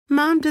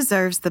Mom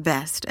deserves the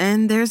best,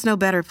 and there's no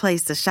better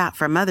place to shop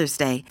for Mother's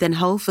Day than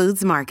Whole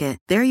Foods Market.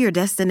 They're your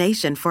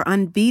destination for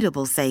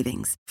unbeatable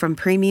savings, from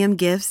premium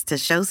gifts to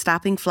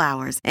show-stopping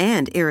flowers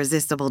and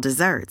irresistible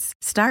desserts.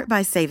 Start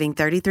by saving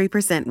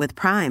 33% with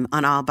Prime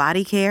on all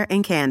body care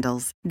and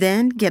candles.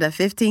 Then get a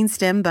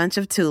 15-stem bunch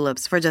of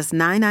tulips for just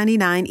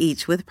 $9.99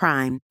 each with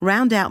Prime.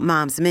 Round out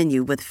Mom's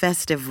menu with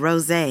festive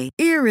rosé,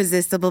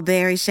 irresistible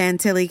berry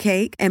chantilly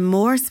cake, and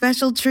more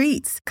special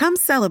treats. Come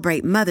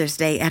celebrate Mother's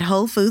Day at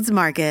Whole Foods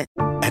Market.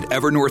 At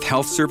Evernorth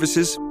Health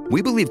Services,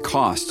 we believe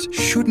costs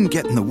shouldn't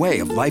get in the way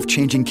of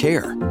life-changing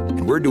care,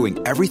 and we're doing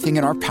everything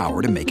in our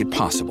power to make it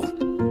possible.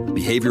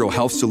 Behavioral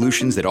health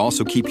solutions that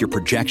also keep your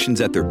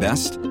projections at their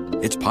best?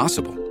 It's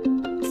possible.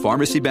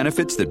 Pharmacy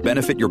benefits that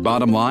benefit your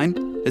bottom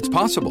line? It's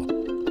possible.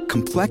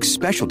 Complex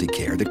specialty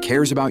care that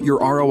cares about your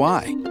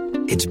ROI?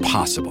 It's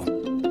possible.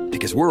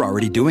 Because we're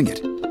already doing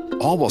it.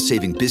 All while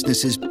saving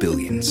businesses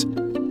billions.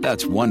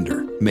 That's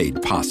Wonder made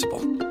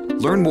possible.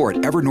 Learn more at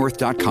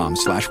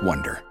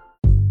evernorth.com/wonder.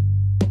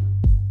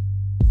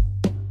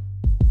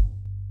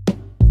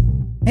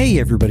 Hey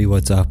everybody,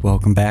 what's up?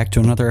 Welcome back to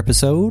another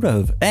episode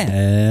of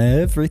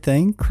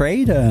Everything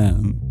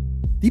Kratom,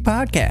 the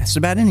podcast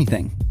about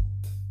anything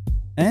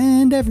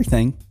and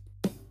everything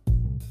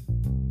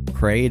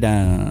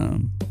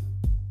Kratom.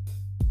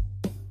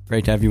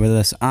 Great to have you with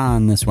us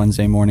on this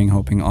Wednesday morning,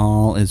 hoping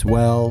all is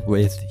well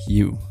with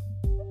you.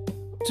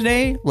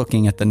 Today,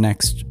 looking at the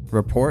next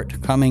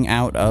report coming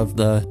out of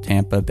the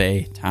Tampa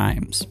Bay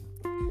Times.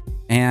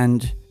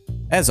 And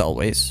as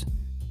always,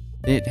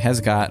 it has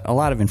got a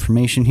lot of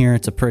information here.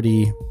 It's a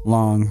pretty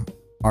long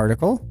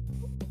article,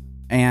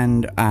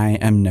 and I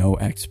am no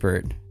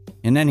expert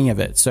in any of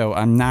it. So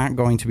I'm not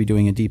going to be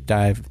doing a deep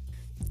dive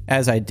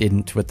as I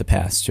didn't with the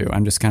past two.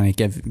 I'm just kind of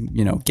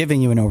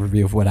giving you an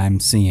overview of what I'm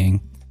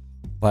seeing.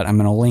 But I'm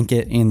going to link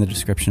it in the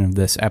description of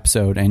this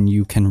episode, and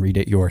you can read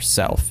it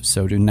yourself.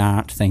 So do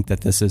not think that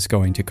this is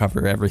going to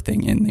cover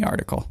everything in the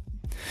article.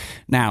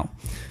 Now,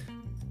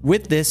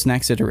 with this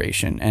next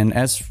iteration, and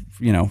as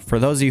you know, for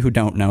those of you who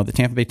don't know, the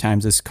Tampa Bay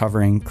Times is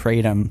covering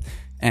kratom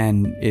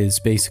and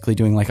is basically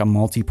doing like a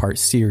multi-part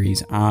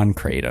series on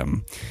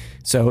kratom.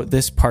 So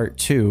this part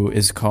 2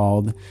 is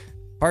called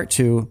Part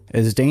 2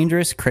 is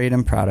Dangerous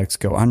Kratom Products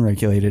Go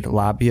Unregulated,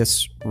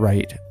 Lobbyists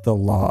Write the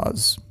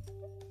Laws.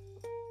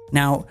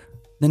 Now,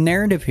 the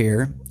narrative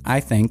here, I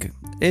think,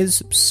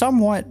 is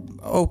somewhat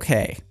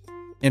okay,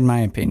 in my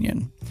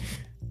opinion.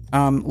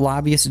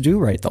 Lobbyists do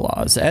write the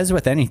laws. As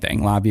with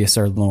anything, lobbyists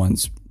are the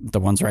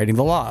ones writing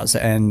the laws,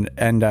 and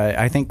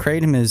I think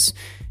kratom is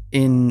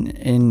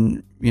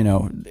in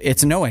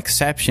it's no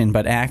exception,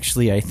 but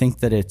actually I think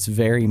that it's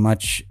very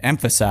much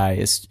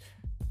emphasized.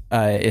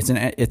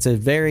 It's a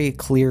very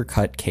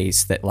clear-cut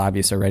case that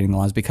lobbyists are writing the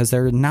laws because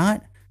there's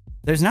not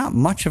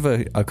much of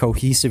a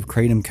cohesive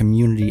kratom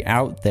community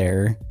out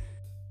there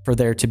for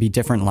there to be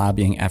different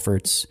lobbying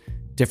efforts,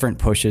 different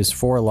pushes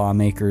for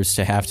lawmakers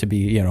to have to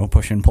be,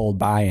 push and pulled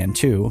by and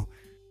to.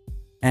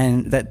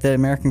 And that the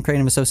American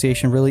Kratom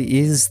Association really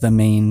is the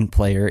main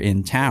player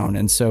in town.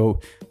 And so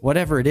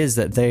whatever it is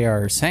that they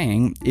are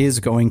saying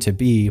is going to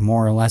be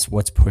more or less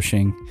what's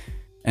pushing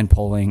and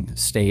pulling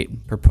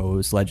state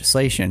proposed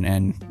legislation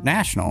and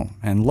national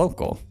and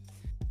local.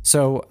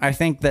 So I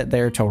think that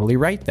they're totally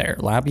right there.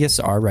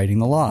 Lobbyists are writing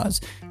the laws.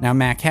 Now,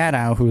 Matt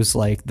Cadow, who's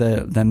like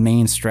the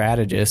main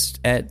strategist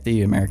at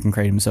the American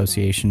Kratom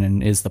Association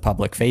and is the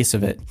public face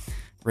of it,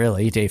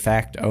 really, de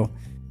facto,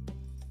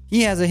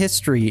 he has a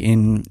history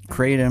in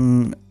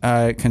kratom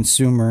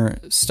consumer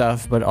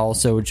stuff, but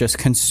also just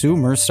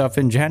consumer stuff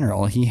in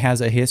general. He has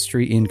a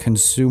history in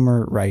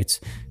consumer rights,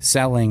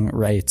 selling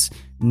rights,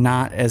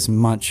 not as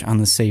much on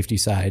the safety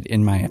side,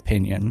 in my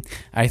opinion.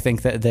 I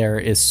think that there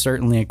is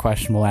certainly a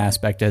questionable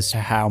aspect as to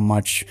how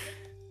much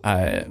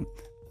of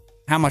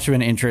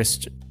an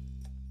interest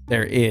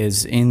there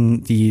is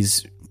in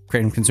these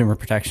Kratom Consumer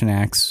Protection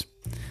Acts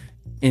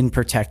in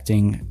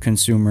protecting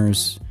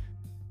consumers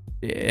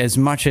as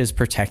much as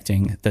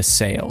protecting the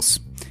sales.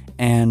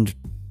 And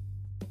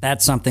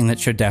that's something that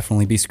should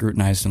definitely be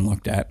scrutinized and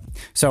looked at.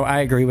 So I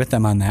agree with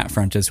them on that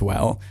front as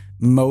well.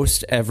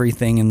 Most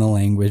everything in the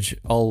language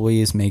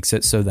always makes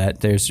it so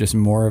that there's just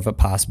more of a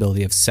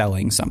possibility of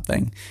selling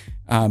something.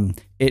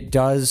 It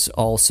does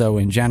also,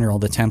 in general,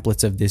 the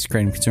templates of these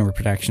Kratom Consumer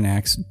Protection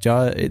Acts,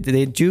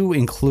 they do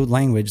include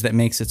language that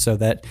makes it so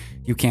that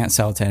you can't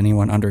sell to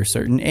anyone under a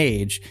certain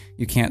age.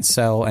 You can't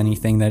sell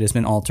anything that has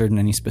been altered in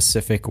any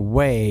specific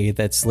way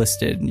that's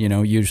listed,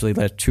 usually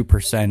the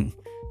 2%,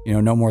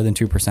 no more than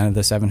 2% of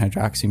the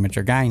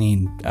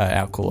 7-hydroxymetragynine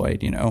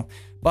alkaloid,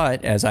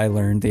 But as I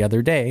learned the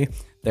other day,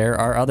 there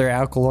are other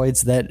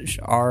alkaloids that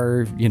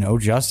are,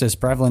 just as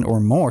prevalent or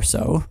more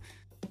so.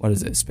 What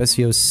is it?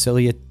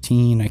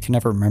 Speciosiliatine. I can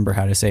never remember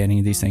how to say any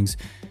of these things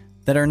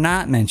that are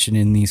not mentioned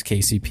in these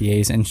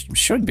KCPAs and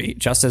should be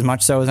just as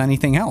much so as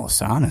anything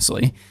else,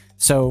 honestly.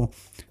 So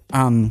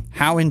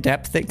how in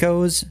depth it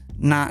goes,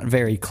 not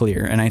very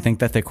clear. And I think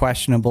that the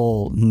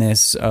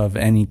questionableness of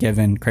any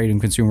given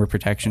Kratom Consumer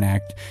Protection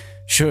Act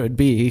should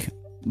be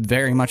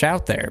very much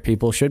out there.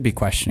 People should be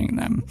questioning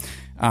them.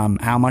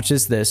 How much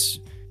is this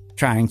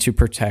trying to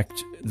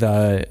protect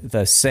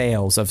the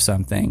sales of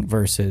something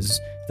versus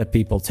the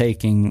people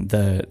taking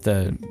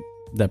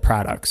the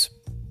products?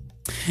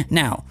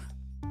 Now,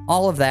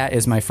 all of that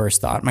is my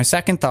first thought. My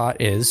second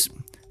thought is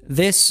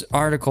this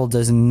article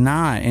does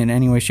not in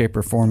any way, shape,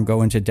 or form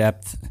go into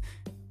depth,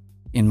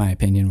 in my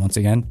opinion, once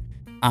again,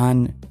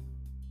 on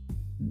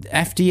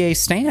FDA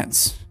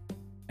stance.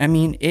 I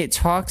mean, it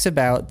talks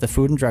about the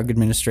Food and Drug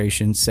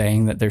Administration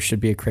saying that there should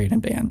be a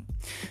kratom ban,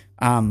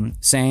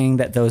 saying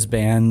that those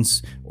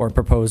bans or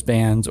proposed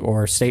bans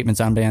or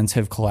statements on bans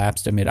have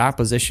collapsed amid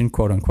opposition,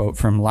 quote unquote,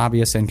 from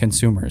lobbyists and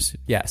consumers.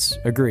 Yes,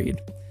 agreed.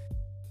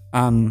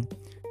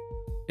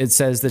 It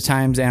says the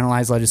Times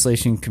analyzed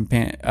legislation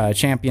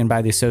championed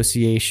by the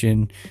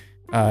association,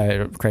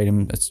 American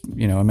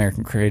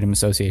Kratom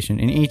Association,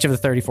 in each of the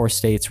 34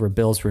 states where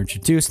bills were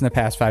introduced in the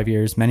past 5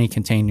 years. Many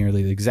contain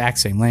nearly the exact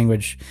same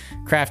language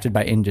crafted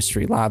by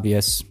industry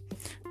lobbyists.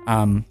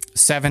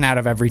 7 out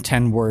of every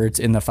 10 words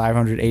in the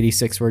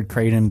 586-word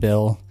kratom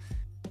bill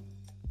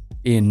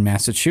in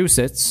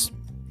Massachusetts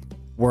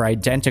were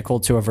identical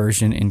to a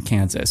version in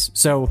Kansas.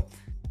 So,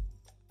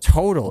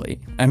 totally.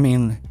 I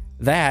mean,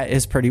 that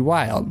is pretty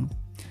wild.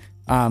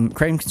 Kratom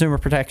Consumer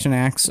Protection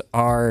Acts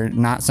are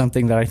not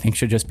something that I think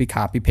should just be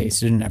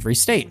copy-pasted in every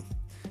state.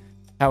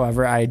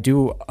 However, I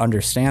do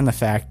understand the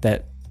fact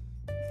that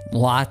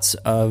lots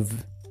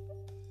of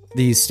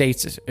these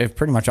states, if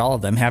pretty much all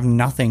of them, have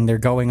nothing they're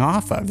going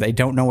off of. They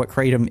don't know what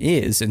kratom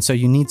is, and so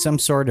you need some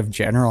sort of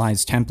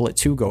generalized template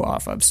to go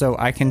off of. So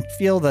I can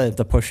feel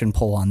the push and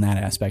pull on that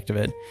aspect of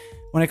it.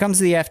 When it comes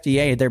to the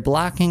FDA, they're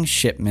blocking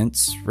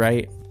shipments,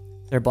 right?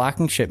 They're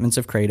blocking shipments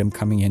of kratom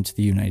coming into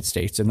the United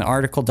States, and the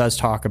article does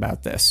talk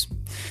about this.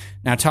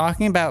 Now,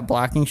 talking about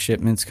blocking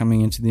shipments coming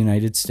into the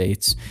United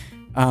States,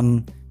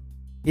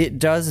 it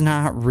does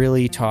not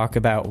really talk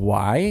about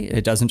why.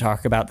 It doesn't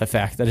talk about the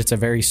fact that it's a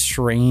very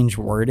strange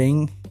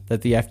wording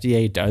that the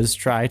FDA does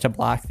try to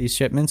block these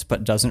shipments,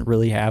 but doesn't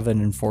really have an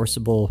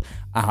enforceable,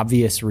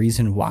 obvious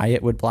reason why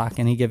it would block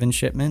any given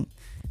shipment.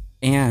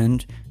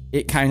 And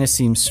it kind of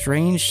seems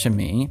strange to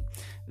me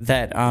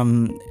that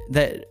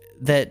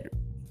that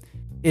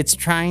it's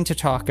trying to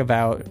talk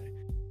about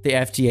the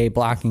FDA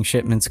blocking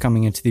shipments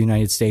coming into the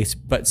United States,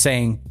 but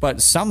saying, but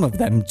some of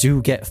them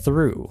do get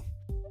through.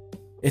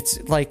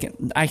 It's like,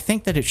 I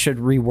think that it should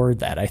reword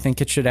that. I think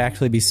it should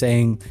actually be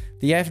saying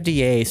the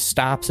FDA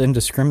stops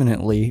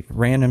indiscriminately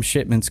random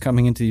shipments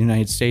coming into the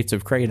United States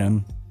of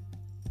kratom,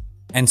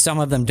 and some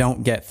of them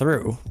don't get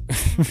through.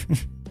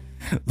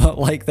 But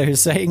like they're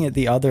saying it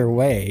the other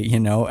way, you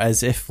know,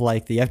 as if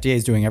like the FDA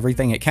is doing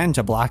everything it can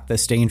to block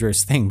this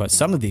dangerous thing, but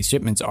some of these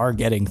shipments are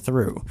getting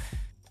through.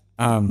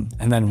 And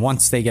then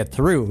once they get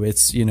through,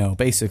 it's, you know,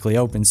 basically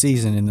open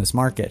season in this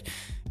market.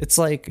 It's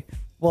like,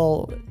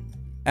 well,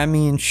 I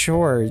mean,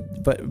 sure,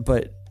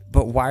 but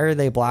why are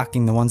they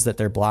blocking the ones that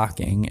they're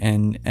blocking?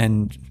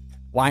 And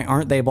why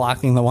aren't they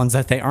blocking the ones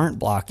that they aren't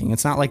blocking?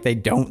 It's not like they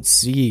don't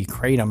see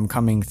kratom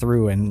coming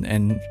through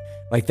and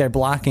like they're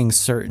blocking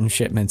certain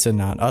shipments and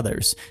not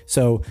others.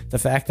 So the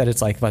fact that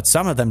it's like, but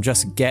some of them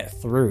just get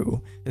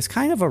through is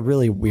kind of a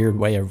really weird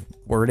way of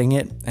wording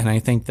it. And I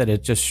think that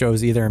it just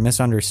shows either a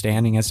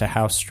misunderstanding as to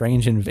how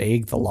strange and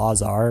vague the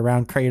laws are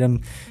around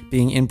kratom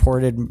being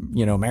imported,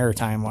 you know,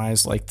 maritime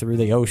wise, like through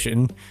the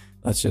ocean,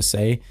 let's just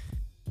say.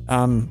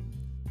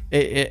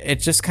 It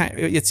just kind of,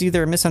 it's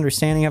either a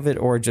misunderstanding of it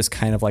or just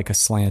kind of like a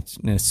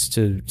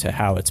slantness to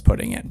how it's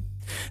putting it.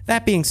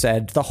 That being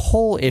said, the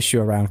whole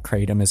issue around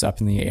kratom is up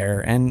in the air,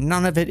 and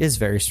none of it is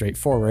very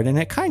straightforward, and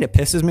it kind of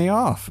pisses me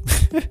off.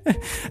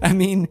 I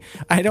mean,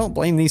 I don't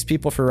blame these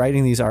people for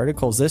writing these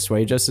articles this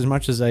way just as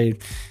much as I,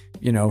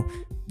 you know,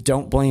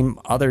 don't blame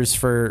others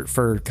for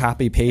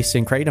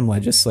copy-pasting kratom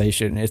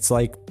legislation. It's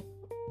like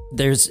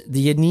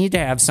you need to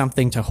have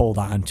something to hold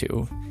on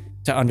to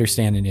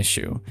understand an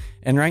issue.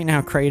 And right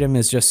now, kratom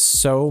is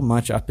just so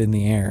much up in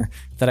the air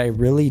that I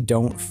really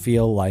don't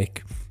feel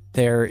like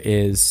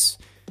there's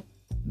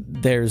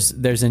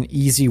an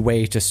easy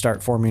way to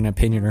start forming an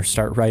opinion or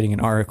start writing an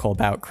article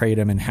about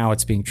kratom and how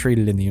it's being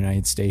treated in the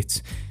United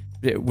States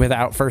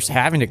without first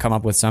having to come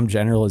up with some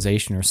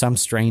generalization or some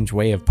strange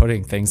way of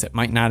putting things that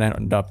might not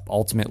end up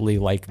ultimately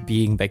like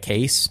being the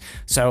case.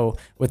 So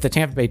with the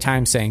Tampa Bay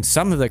Times saying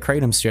some of the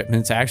kratom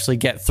shipments actually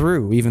get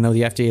through, even though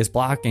the FDA is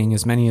blocking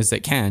as many as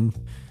it can,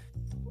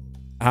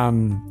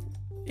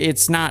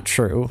 it's not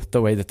true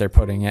the way that they're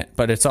putting it,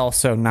 but it's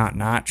also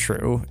not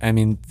true. I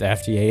mean, the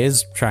FDA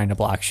is trying to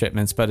block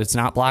shipments, but it's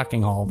not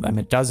blocking all of them.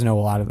 It does know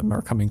a lot of them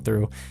are coming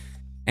through.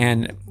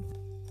 And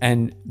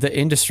the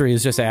industry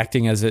is just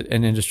acting as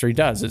an industry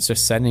does. It's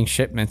just sending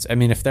shipments. I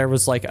mean, if there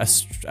was like a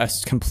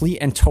complete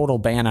and total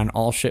ban on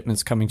all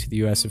shipments coming to the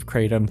U.S. of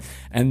kratom,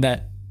 and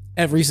that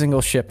every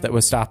single ship that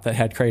was stopped that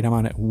had kratom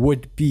on it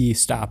would be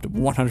stopped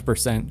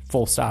 100%,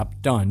 full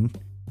stop, done,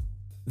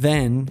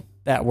 then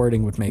that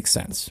wording would make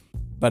sense.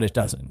 But it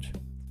doesn't,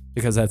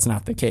 because that's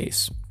not the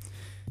case.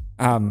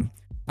 On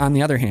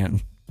the other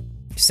hand,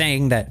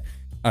 saying that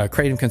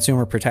Kratom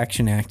Consumer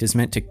Protection Act is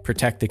meant to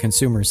protect the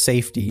consumer's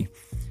safety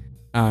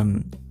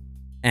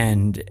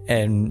and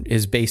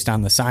is based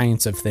on the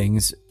science of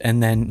things,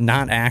 and then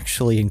not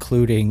actually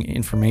including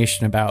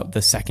information about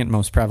the second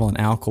most prevalent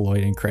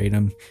alkaloid in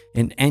kratom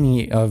in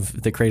any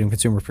of the Kratom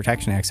Consumer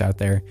Protection Acts out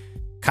there,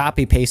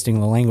 copy pasting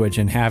the language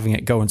and having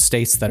it go in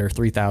states that are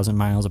 3,000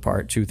 miles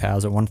apart,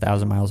 2,000,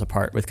 1,000 miles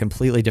apart with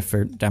completely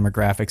different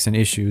demographics and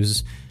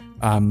issues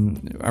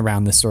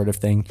around this sort of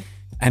thing.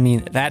 I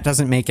mean, that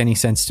doesn't make any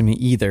sense to me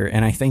either.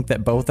 And I think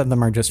that both of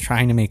them are just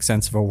trying to make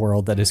sense of a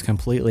world that is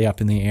completely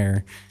up in the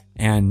air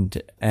and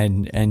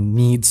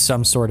needs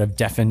some sort of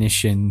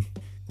definition.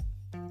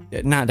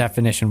 Not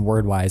definition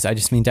word-wise, I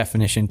just mean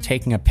definition,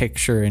 taking a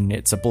picture and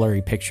it's a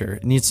blurry picture.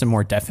 It needs some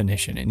more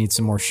definition. It needs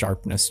some more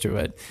sharpness to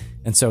it.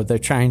 And so they're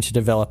trying to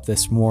develop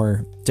this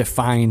more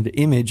defined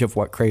image of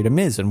what kratom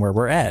is and where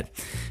we're at.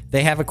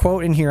 They have a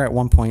quote in here at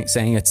one point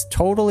saying, "It's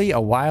totally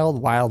a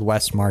wild, wild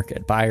west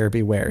market. Buyer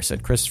beware,"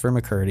 said Christopher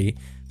McCurdy,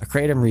 a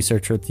kratom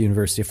researcher at the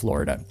University of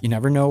Florida. You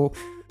never know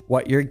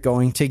what you're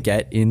going to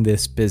get in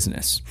this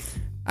business.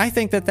 I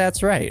think that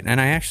that's right. And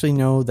I actually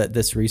know that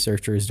this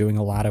researcher is doing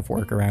a lot of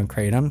work around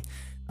kratom.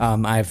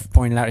 I've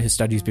pointed out his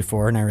studies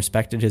before and I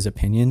respected his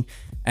opinion,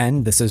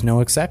 and this is no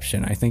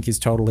exception. I think he's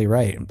totally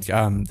right.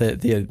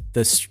 The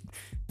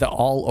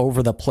all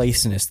over the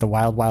placeness, the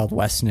wild, wild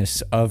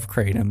westness of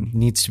kratom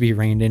needs to be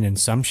reined in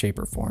some shape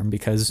or form,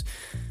 because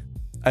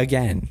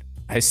again,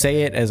 I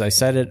say it as I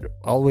said it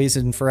always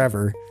and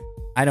forever.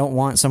 I don't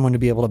want someone to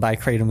be able to buy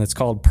kratom that's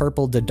called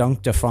Purple Da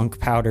Dunk Da Funk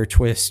Powder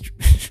Twist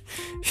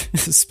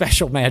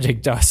Special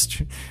Magic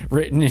Dust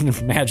written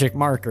in magic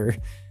marker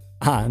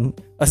on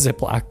a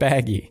Ziploc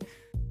baggie.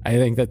 I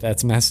think that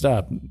that's messed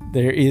up.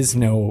 There is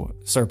no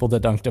Purple Da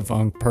Dunk Da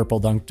Funk,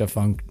 Purple Dunk Da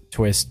Funk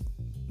Twist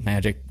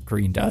Magic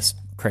Green Dust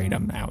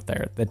kratom out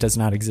there. That does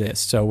not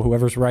exist. So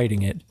whoever's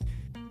writing it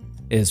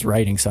is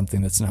writing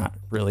something that's not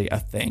really a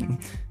thing,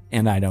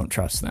 and I don't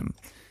trust them.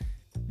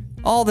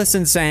 All this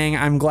in saying,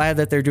 I'm glad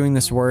that they're doing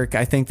this work.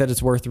 I think that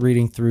it's worth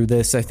reading through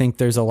this. I think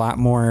there's a lot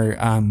more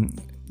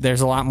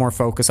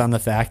focus on the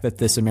fact that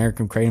this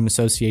American Kratom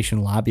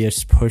Association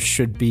lobbyist push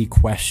should be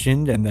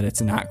questioned, and that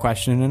it's not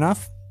questioned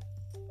enough,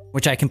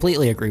 which I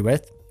completely agree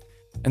with.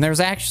 And there was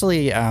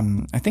actually, I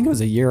think it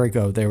was a year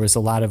ago, there was a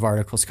lot of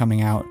articles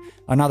coming out,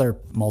 another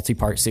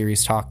multi-part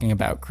series talking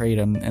about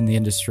kratom and the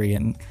industry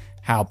and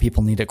how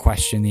people need to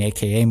question the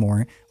AKA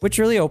more, which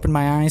really opened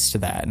my eyes to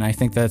that. And I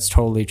think that's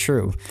totally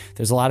true.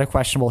 There's a lot of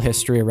questionable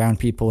history around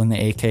people in the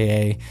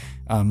AKA,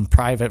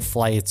 private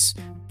flights,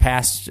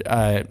 past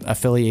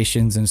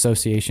affiliations and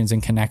associations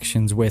and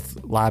connections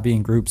with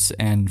lobbying groups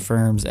and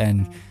firms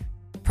and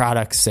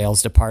product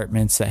sales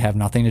departments that have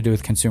nothing to do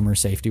with consumer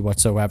safety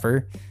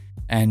whatsoever.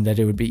 And that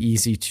it would be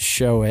easy to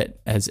show it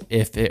as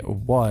if it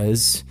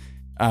was,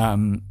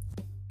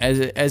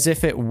 as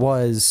if it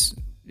was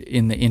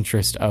in the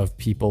interest of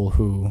people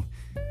who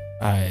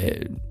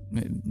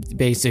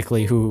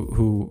basically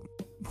who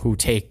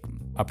take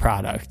a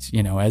product,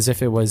 you know, as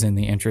if it was in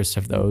the interest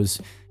of those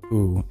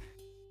who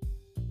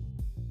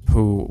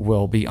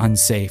will be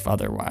unsafe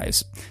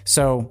otherwise.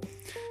 So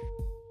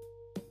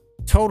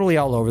totally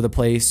all over the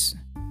place.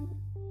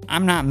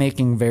 I'm not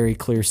making very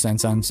clear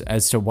sense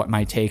as to what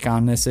my take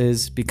on this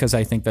is, because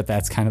I think that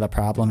that's kind of the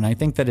problem. And I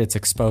think that it's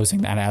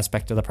exposing that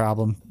aspect of the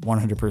problem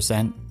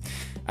 100%.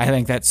 I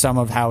think that some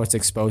of how it's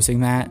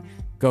exposing that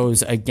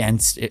goes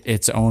against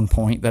its own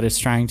point that it's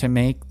trying to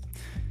make.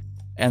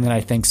 And then I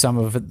think some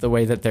of the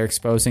way that they're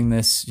exposing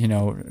this, you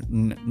know,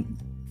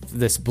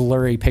 this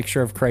blurry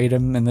picture of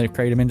kratom and the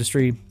kratom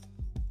industry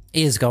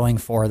is going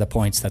for the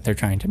points that they're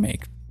trying to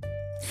make.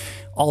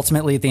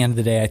 Ultimately, at the end of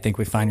the day, I think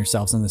we find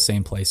ourselves in the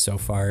same place so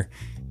far.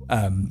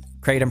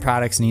 Kratom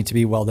products need to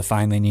be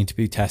well-defined. They need to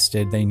be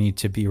tested. They need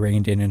to be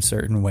reined in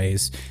certain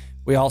ways.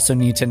 We also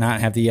need to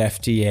not have the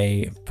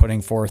FDA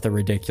putting forth a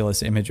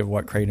ridiculous image of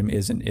what kratom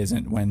is and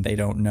isn't when they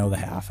don't know the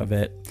half of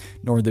it,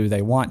 nor do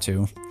they want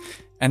to.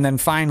 And then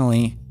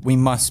finally, we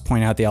must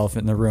point out the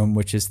elephant in the room,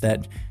 which is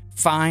that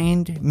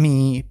find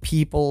me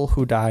people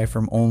who die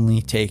from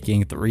only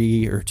taking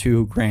 3 or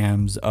 2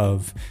 grams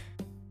of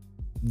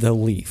the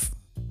leaf,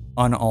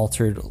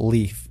 unaltered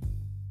leaf,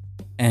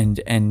 and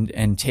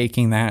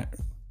taking that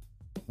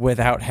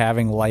without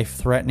having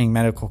life-threatening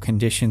medical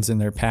conditions in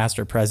their past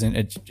or present,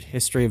 a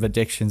history of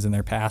addictions in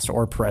their past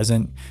or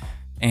present,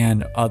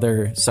 and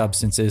other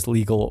substances,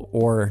 legal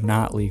or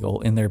not legal,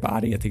 in their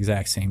body at the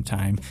exact same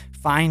time.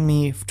 Find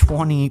me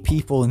 20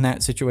 people in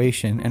that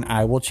situation, and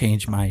I will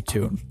change my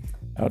tune.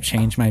 I'll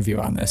change my view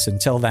on this.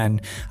 Until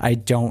then, I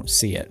don't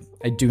see it.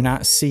 I do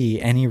not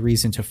see any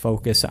reason to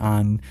focus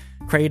on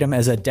kratom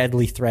as a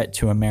deadly threat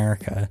to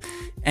America,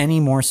 any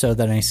more so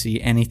than I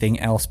see anything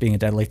else being a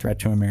deadly threat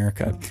to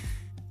America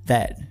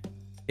that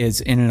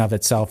is in and of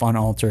itself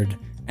unaltered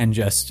and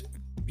just,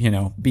 you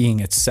know,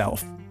 being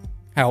itself.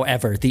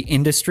 However, the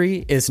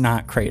industry is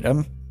not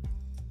kratom.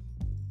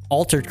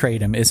 Altered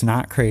kratom is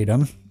not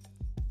kratom.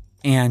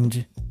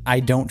 And I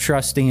don't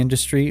trust the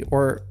industry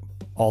or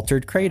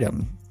altered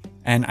kratom.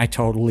 And I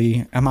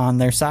totally am on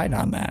their side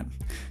on that.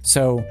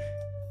 So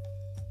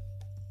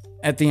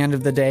at the end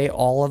of the day,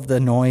 all of the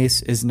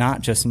noise is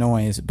not just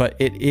noise, but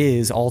it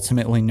is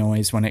ultimately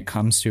noise when it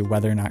comes to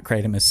whether or not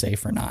kratom is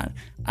safe or not.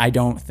 I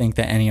don't think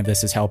that any of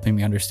this is helping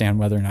me understand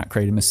whether or not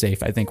kratom is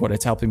safe. I think what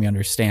it's helping me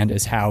understand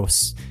is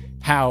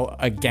how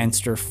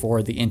against or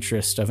for the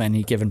interest of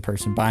any given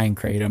person buying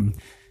kratom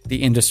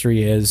the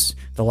industry is,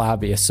 the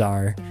lobbyists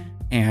are,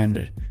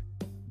 and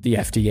the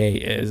FDA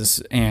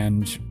is,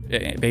 and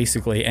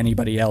basically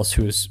anybody else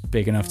who is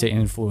big enough to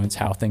influence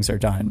how things are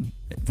done.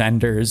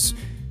 Vendors,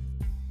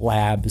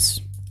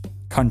 labs,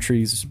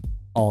 countries,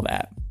 all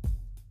that.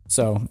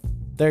 So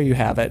there you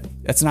have it.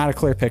 It's not a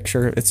clear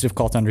picture. It's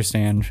difficult to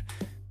understand.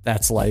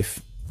 That's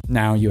life.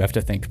 Now you have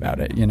to think about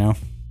it, you know?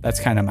 That's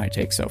kind of my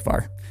take so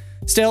far.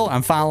 Still,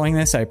 I'm following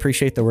this. I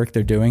appreciate the work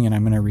they're doing, and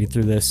I'm going to read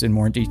through this in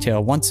more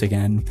detail once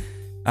again.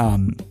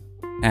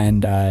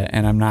 And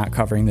I'm not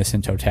covering this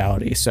in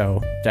totality,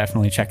 so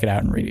definitely check it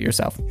out and read it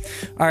yourself.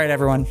 All right,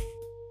 everyone.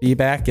 Be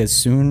back as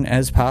soon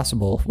as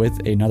possible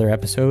with another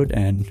episode,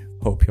 and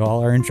hope you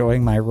all are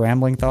enjoying my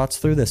rambling thoughts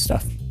through this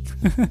stuff.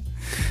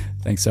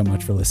 Thanks so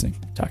much for listening.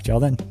 Talk to y'all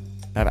then.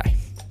 Bye-bye.